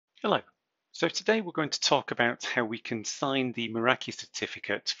Hello. So today we're going to talk about how we can sign the Meraki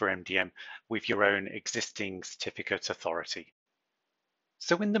certificate for MDM with your own existing certificate authority.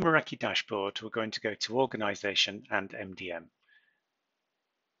 So in the Meraki dashboard, we're going to go to Organization and MDM.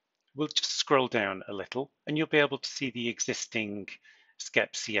 We'll just scroll down a little and you'll be able to see the existing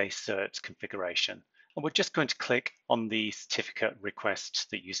SCEP CA cert configuration. And we're just going to click on the certificate request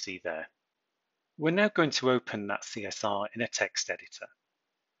that you see there. We're now going to open that CSR in a text editor,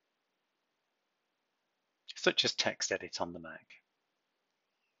 such as TextEdit on the Mac.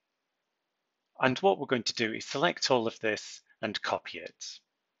 And what we're going to do is select all of this and copy it.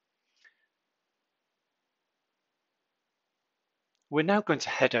 We're now going to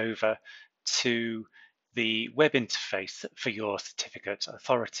head over to the web interface for your certificate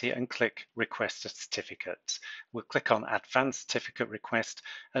authority and click Request a Certificate. We'll click on Advanced Certificate Request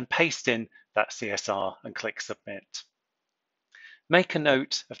and paste in that CSR and click Submit. Make a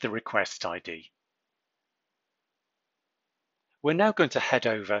note of the request ID. We're now going to head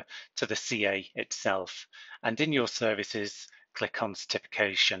over to the CA itself, and in your services, click on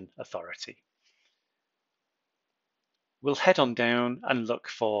Certification Authority. We'll head on down and look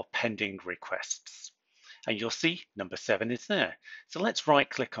for pending requests. And you'll see number 7 is there. So let's right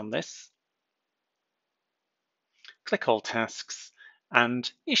click on this, click all tasks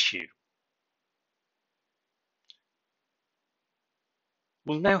and issue.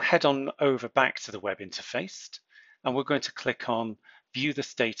 We'll now head on over back to the web interface and we're going to click on view the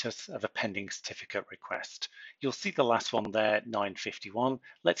status of a pending certificate request. You'll see the last one there, 951.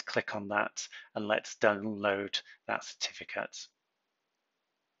 Let's click on that and let's download that certificate.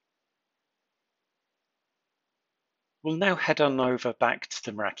 We'll now head on over back to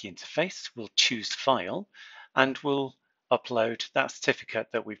the Meraki interface. We'll choose File and we'll upload that certificate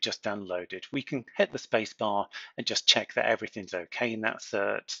that we've just downloaded. We can hit the space bar and just check that everything's okay in that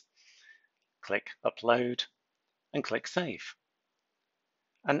cert. Click Upload and click Save.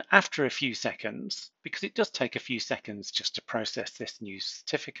 And after a few seconds, because it does take a few seconds just to process this new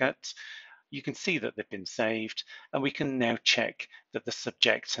certificate, you can see that they've been saved and we can now check that the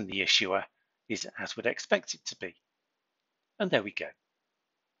subject and the issuer is as we'd expect it to be. And there we go.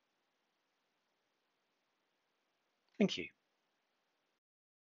 Thank you.